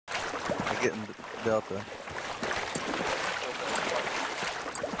getting Delta.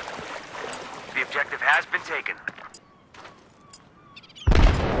 The objective has been taken.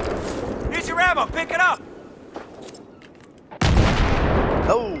 Here's your ammo, pick it up!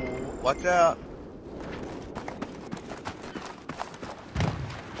 Oh, watch out.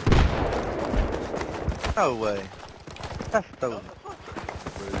 No way. That's so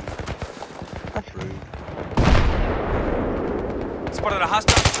rude. That's rude. Spotted a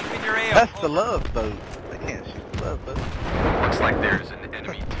hostile team in your AO. That's the love boat. They can't shoot the love boat. Looks like there's an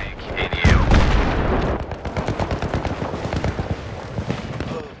enemy tank ADO.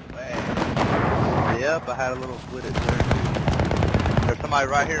 Oh, man. Yep, I had a little footage there. There's somebody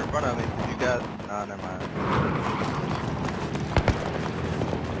right here in front of me. You got... Oh, never mind.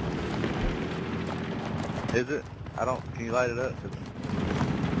 Is it? I don't... Can you light it up?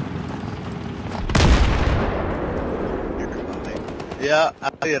 Yeah, I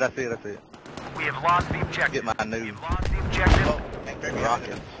see it, I see it, I see it. We have lost the objective. Get my new... We've lost the objective. Oh,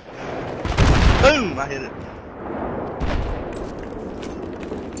 rocket. Boom! I hit it.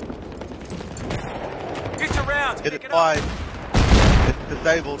 Get your rounds, Hit pick it it up. twice. It's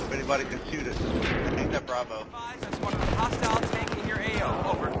disabled if anybody can shoot it. Ain't that Bravo? I spotted a hostile tank in your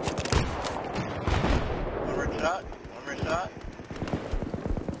AO. Over. One more shot. One more shot.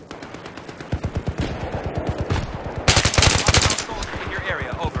 Hostile soldier in your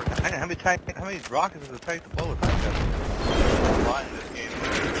area. Over. Man, how many rockets does it take to blow a tank up? A lot in this game.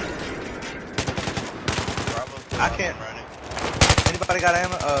 I can't. Anybody got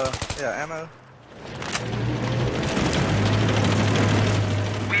ammo? Yeah, ammo.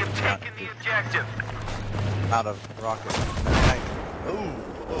 We have taken the objective. Out of rocket. Tank. Ooh.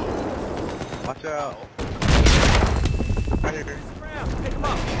 Oh. Watch out. Right here. Round, pick him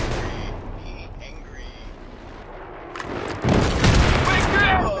up. Angry.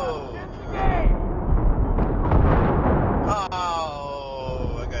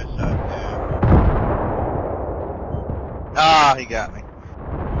 Oh, I got shot down. Ah, he got me.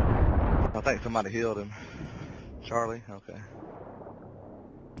 I think somebody healed him. Charlie? Okay.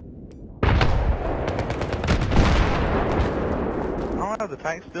 I don't know, the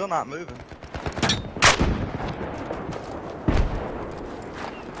tank's still not moving.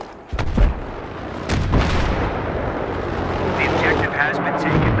 The objective has been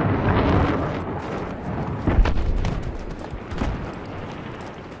taken.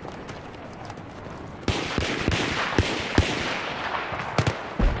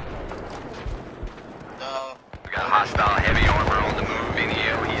 No. We got hostile heavy armor on the move in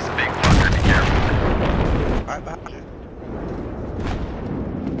EO. He's a big fucker, be careful. Right behind you.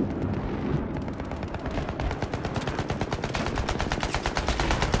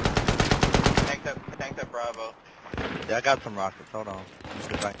 Tank that Bravo. Yeah, I got some rockets. Hold on. Let's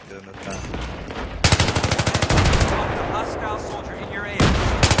see if I can do it this time. Spotted a hostile soldier in your AO.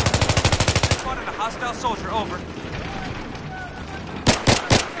 Spotted a hostile soldier. Over.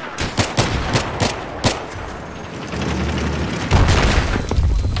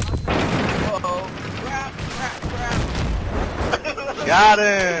 Got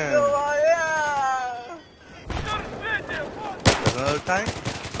him! There's another tank.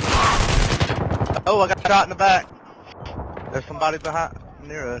 Oh, I got shot in the back. There's somebody behind,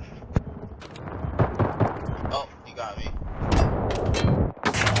 near us. Oh, he got me.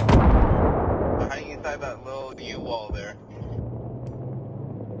 Behind you inside that little U-wall there.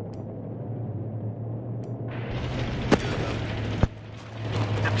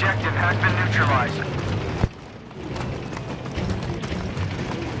 The objective has been neutralized.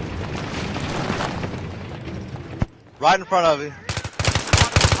 Right in front of you.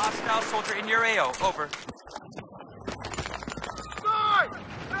 Spotted a hostile soldier in your AO. Over.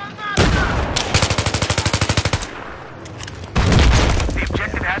 The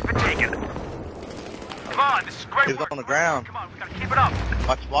objective has been taken. Come on, this is great He was work. on the ground. Come on, we gotta keep it up.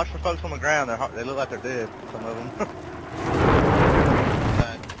 Watch for folks on the ground. They look like they're dead. Some of them.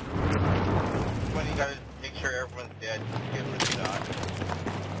 When you gotta make sure everyone's dead, just give it a shot.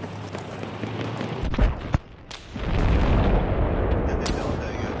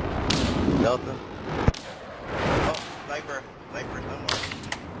 Delta. Oh, sniper somewhere.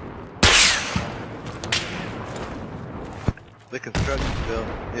 The construction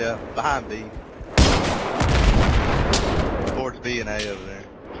building. Yeah, behind B. Towards B and A over there.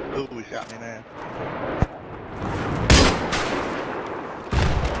 Ooh, he shot me now.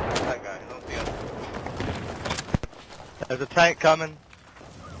 That guy, don't see him. There's a tank coming.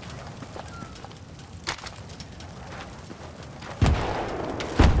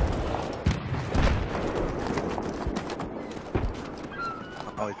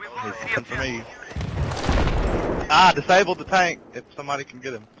 Oh, he's He's looking for me. Ah, disabled the tank. If somebody can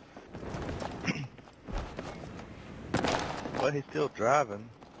get him. But he's still driving.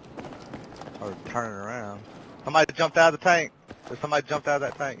 Or turning around. Somebody jumped out of the tank. There's somebody jumped out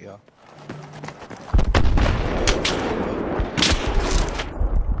of that tank, y'all.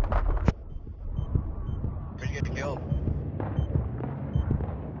 Where'd you get killed?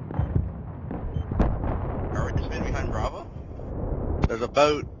 Are we just in behind Bravo? There's a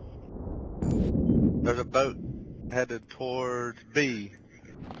boat. There's a boat headed towards B.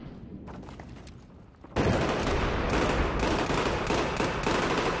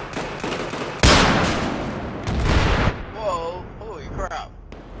 Whoa, holy crap.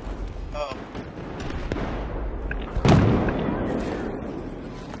 Oh.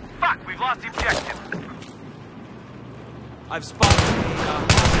 Fuck, we've lost the objective. I've spotted the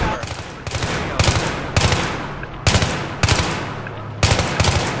hostile.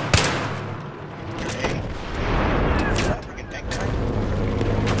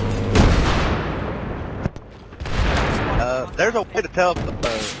 There's a way to tell if the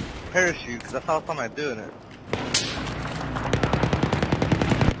parachute, because I saw somebody doing it.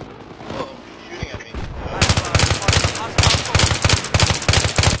 Whoa, shooting at me.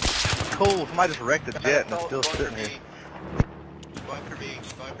 Cool, somebody just wrecked a jet and it's still sitting here. Going for B,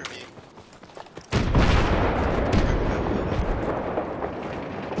 going for B.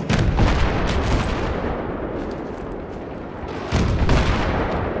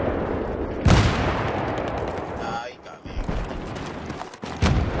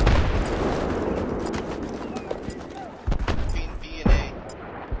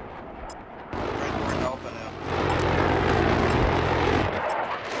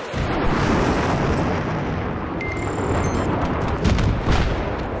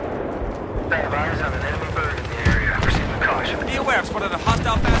 Be aware, I've spotted a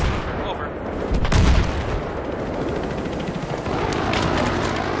hostile fast mover. Over.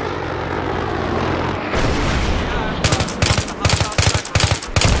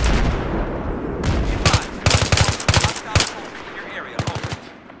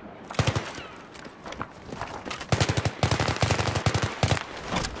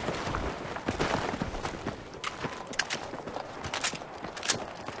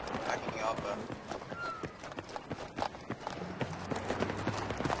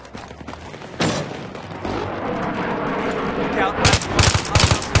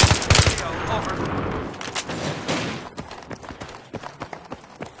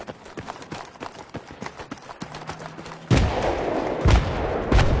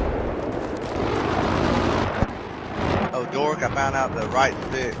 I found out the right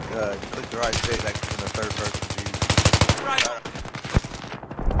stick, click the right stick, that can be the third person view. Right.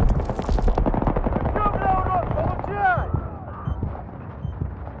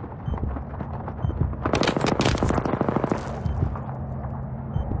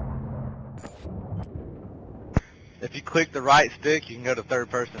 If you click the right stick, you can go to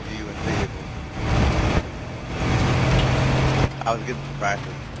third person view and see it. I was getting some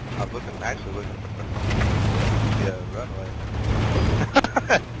practice. I was actually looking for the runway.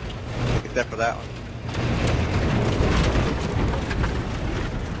 Except for that one.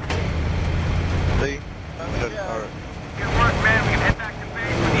 See? Good work, man. We can head back to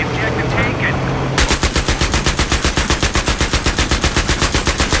base with the objective taken.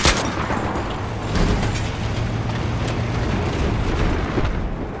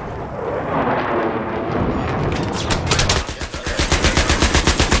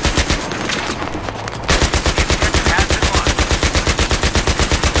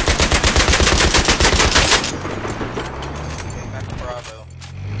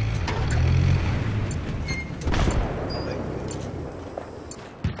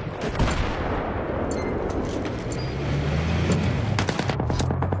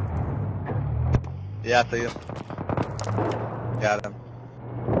 Yeah, I see him. Got him.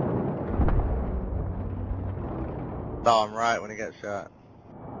 Saw him right when he got shot.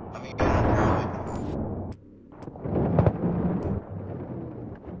 I mean, Charlie.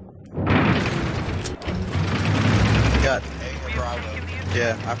 Got Bravo.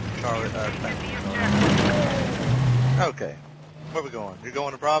 Yeah, I'm from Charlotte. Okay. Where we going? You're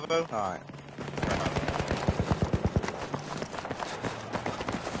going to Bravo? Alright.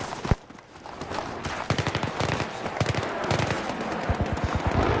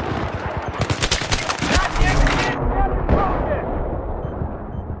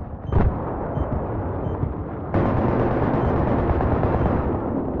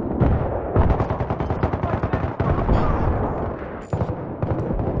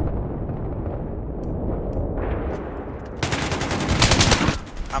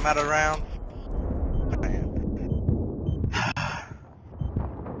 I'm out of rounds.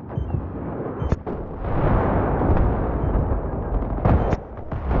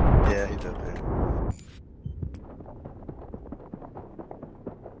 Yeah, he's up there.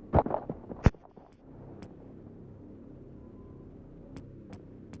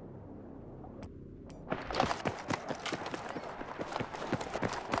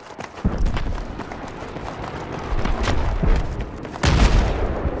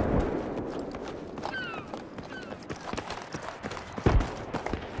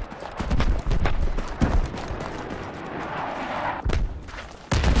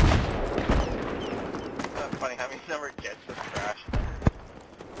 That's funny how many number jets just crashed.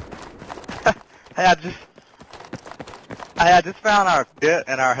 Hey, I just found our jet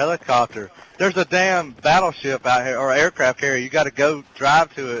and our helicopter. There's a damn battleship out here, or aircraft carrier. You got to go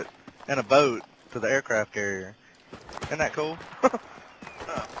drive to it in a boat to the aircraft carrier. Isn't that cool? Huh.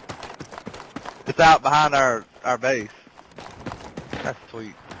 It's out behind our base. That's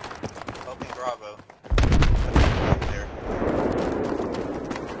sweet. Open Bravo. Right there.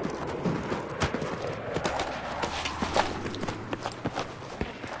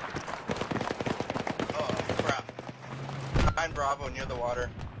 Oh, crap. Behind Bravo near the water.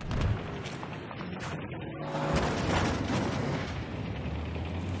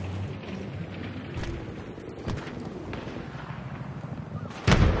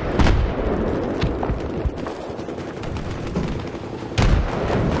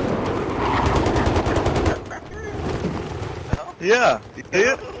 Yeah, you see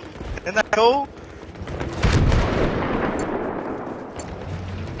it? Isn't that cool?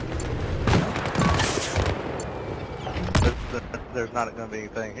 There's not going to be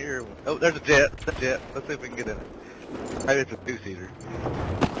anything here. Oh, there's a jet. Let's see if we can get in it. Maybe it's a two-seater.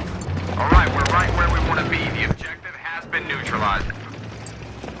 Alright, we're right where we want to be. The objective has been neutralized.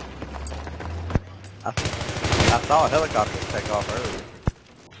 I saw a helicopter take off earlier.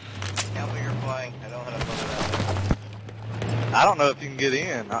 Tell me you're flying. I don't know how to fly that. I don't know if you can get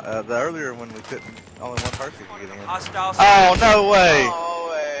in. The earlier when we couldn't, only one person could get in. Hostile. Oh, no way! No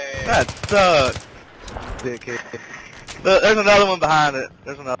way. That sucks. Dickhead. Look, there's another one behind it.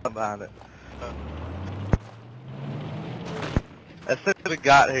 There's another one behind it. As soon as we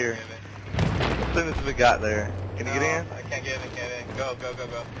got here. As soon as we got there. Can you get in? I can't get in. Go.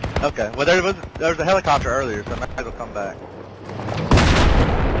 Okay. Well, there was a helicopter earlier, so maybe it'll come back.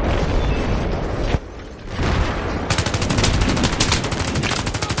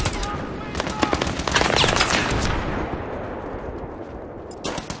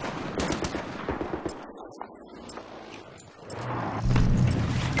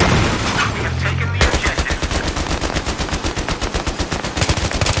 We have taken the objective.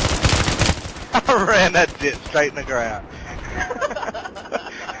 I ran that jet straight in the ground.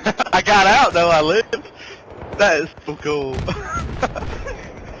 I got out though, I lived. That is so cool. Objective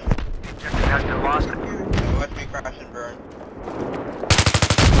has been lost. Watch me crash and burn.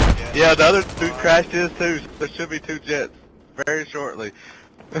 Yeah, the other dude crashed his too, so there should be two jets very shortly.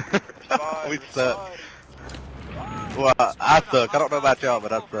 We suck. Well, I suck. I don't know about y'all,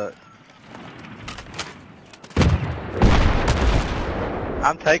 but I suck.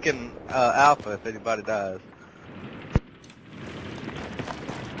 I'm taking Alpha if anybody dies.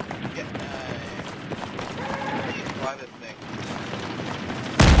 Yeah, I need to fly this thing.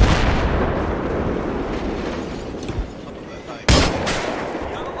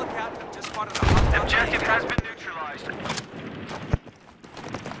 Be on the lookout. I've just spotted a hostile. Objective has been neutralized.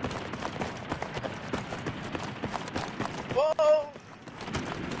 Whoa!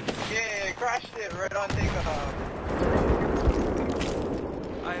 Yeah, crashed it right on takeoff.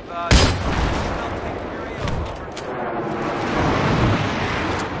 I've hostile tank area over.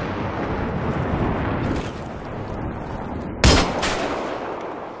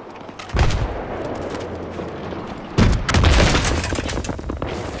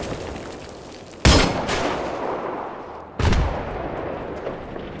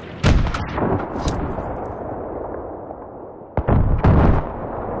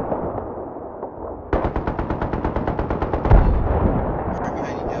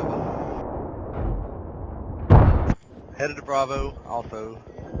 Headed to Bravo, also.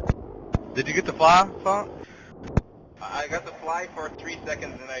 Did you get to fly, Funk? I got to fly for 3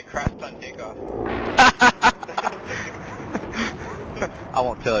 seconds and I crashed on takeoff. I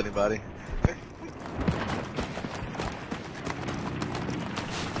won't tell anybody.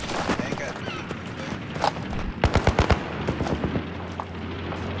 Thank God.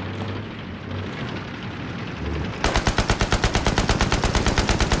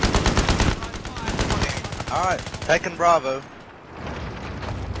 Alright, taking Bravo.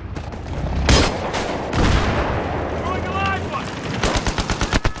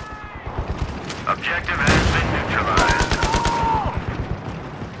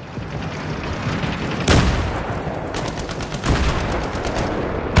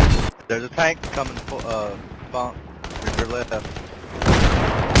 There's a tank coming, bump, to your left.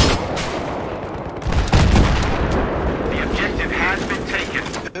 The objective has been taken.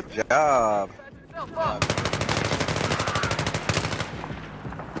 Good job.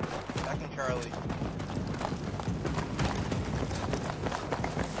 Back in Charlie.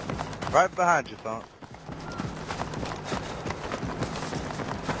 Right behind you, Funk.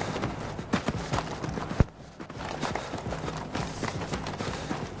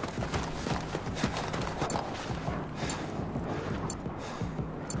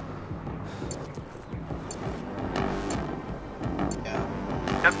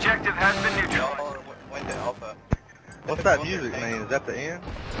 Yeah. Objective has been neutralized. Y'all went to Alpha. What's that music mean? Is that the end?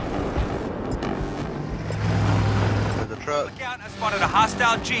 There's a truck. Look out, I spotted a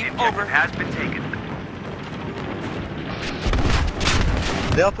hostile The Jeep. objective Over. has been taken.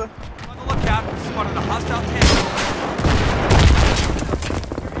 Delta? On the lookout, spotted a hostile tank.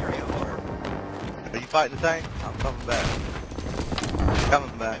 Are you fighting the tank? I'm coming back.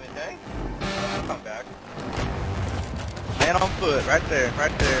 Coming back. Come back. Man on foot, right there,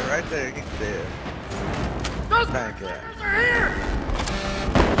 right there, right there. He's dead. Tank out.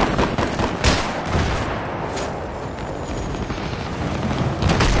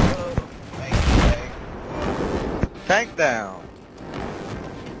 Tank down.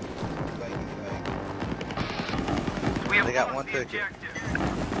 We have They got lost one the ticket. objective.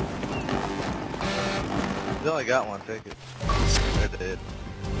 They only got one ticket. They're dead.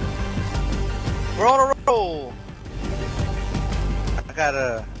 We're on a roll. I got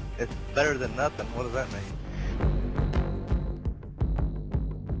a. It's better than nothing. What does that mean?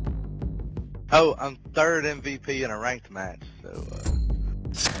 Oh, I'm third MVP in a ranked match. So,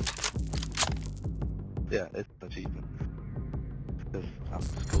 yeah, it's an achievement. Because I'm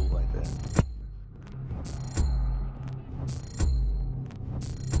just cool like that.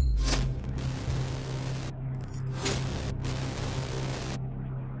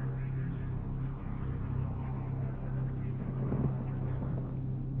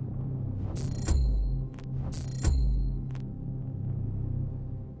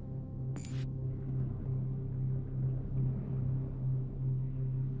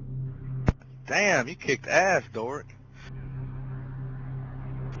 Damn, you kicked ass, Doric.